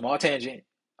 small tangent.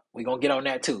 We're gonna get on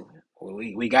that too.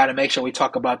 We got to make sure we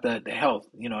talk about the health.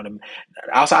 You know,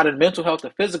 outside of the mental health,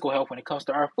 the physical health when it comes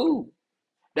to our food.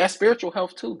 That's spiritual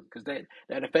health too, because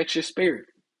that affects your spirit.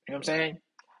 You know what I'm saying?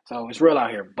 So it's real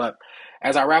out here. But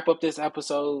as I wrap up this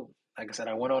episode, like I said,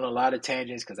 I went on a lot of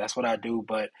tangents because that's what I do.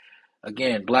 But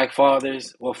again, black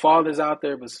fathers, well, fathers out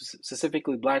there, but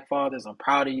specifically black fathers, I'm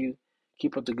proud of you.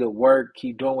 Keep up the good work.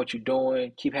 Keep doing what you're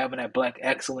doing. Keep having that black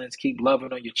excellence. Keep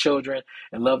loving on your children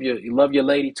and love your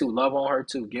lady too. Love on her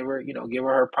too. Give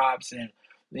her props and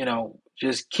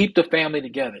just keep the family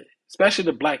together. Especially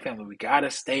the black family. We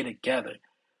gotta stay together.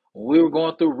 When we were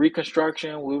going through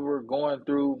Reconstruction, we were going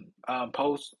through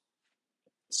post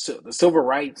the civil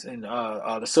rights and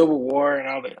the Civil War and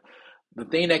all that. The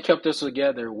thing that kept us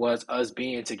together was us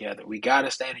being together. We got to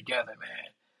stay together,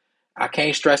 man. I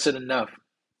can't stress it enough.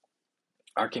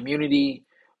 Our community,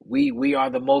 we are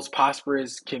the most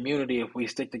prosperous community if we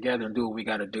stick together and do what we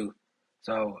got to do.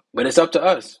 So, but it's up to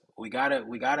us. We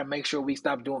gotta make sure we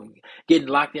stop getting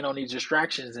locked in on these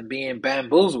distractions and being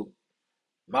bamboozled.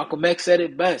 Malcolm X said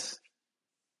it best.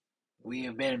 We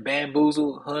have been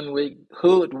bamboozled,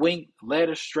 hoodwinked, led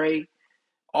astray,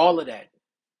 all of that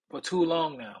for too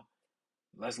long now.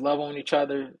 Let's love on each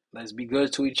other. Let's be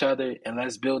good to each other, and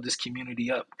let's build this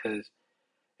community up because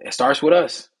it starts with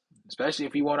us. Especially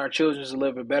if we want our children to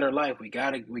live a better life, we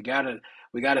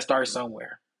gotta start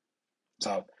somewhere.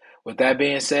 So, with that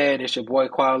being said, it's your boy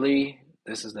Kwali.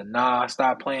 This is the Nah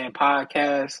Stop Playing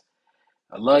podcast.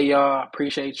 I love y'all.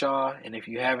 Appreciate y'all. And if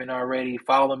you haven't already,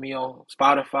 follow me on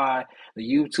Spotify. The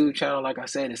YouTube channel, like I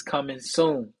said, is coming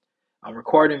soon. I'm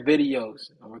recording videos.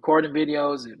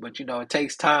 But it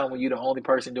takes time when you're the only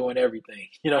person doing everything.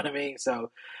 You know what I mean?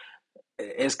 So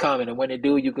it's coming. And when it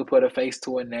do, you can put a face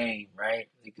to a name, right?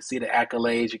 You can see the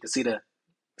accolades. You can see the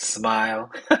smile.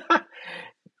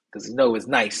 Because it's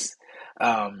nice.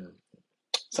 Um,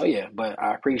 so yeah, but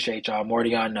I appreciate y'all more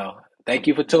than y'all know. Thank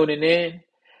you for tuning in.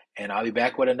 And I'll be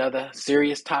back with another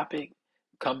serious topic.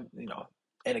 Come,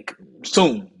 and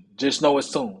soon. Just know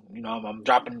it's soon. I'm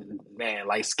dropping, man,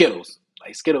 like Skittles.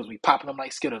 Like Skittles, we popping them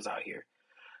like Skittles out here.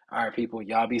 All right, people,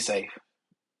 y'all be safe.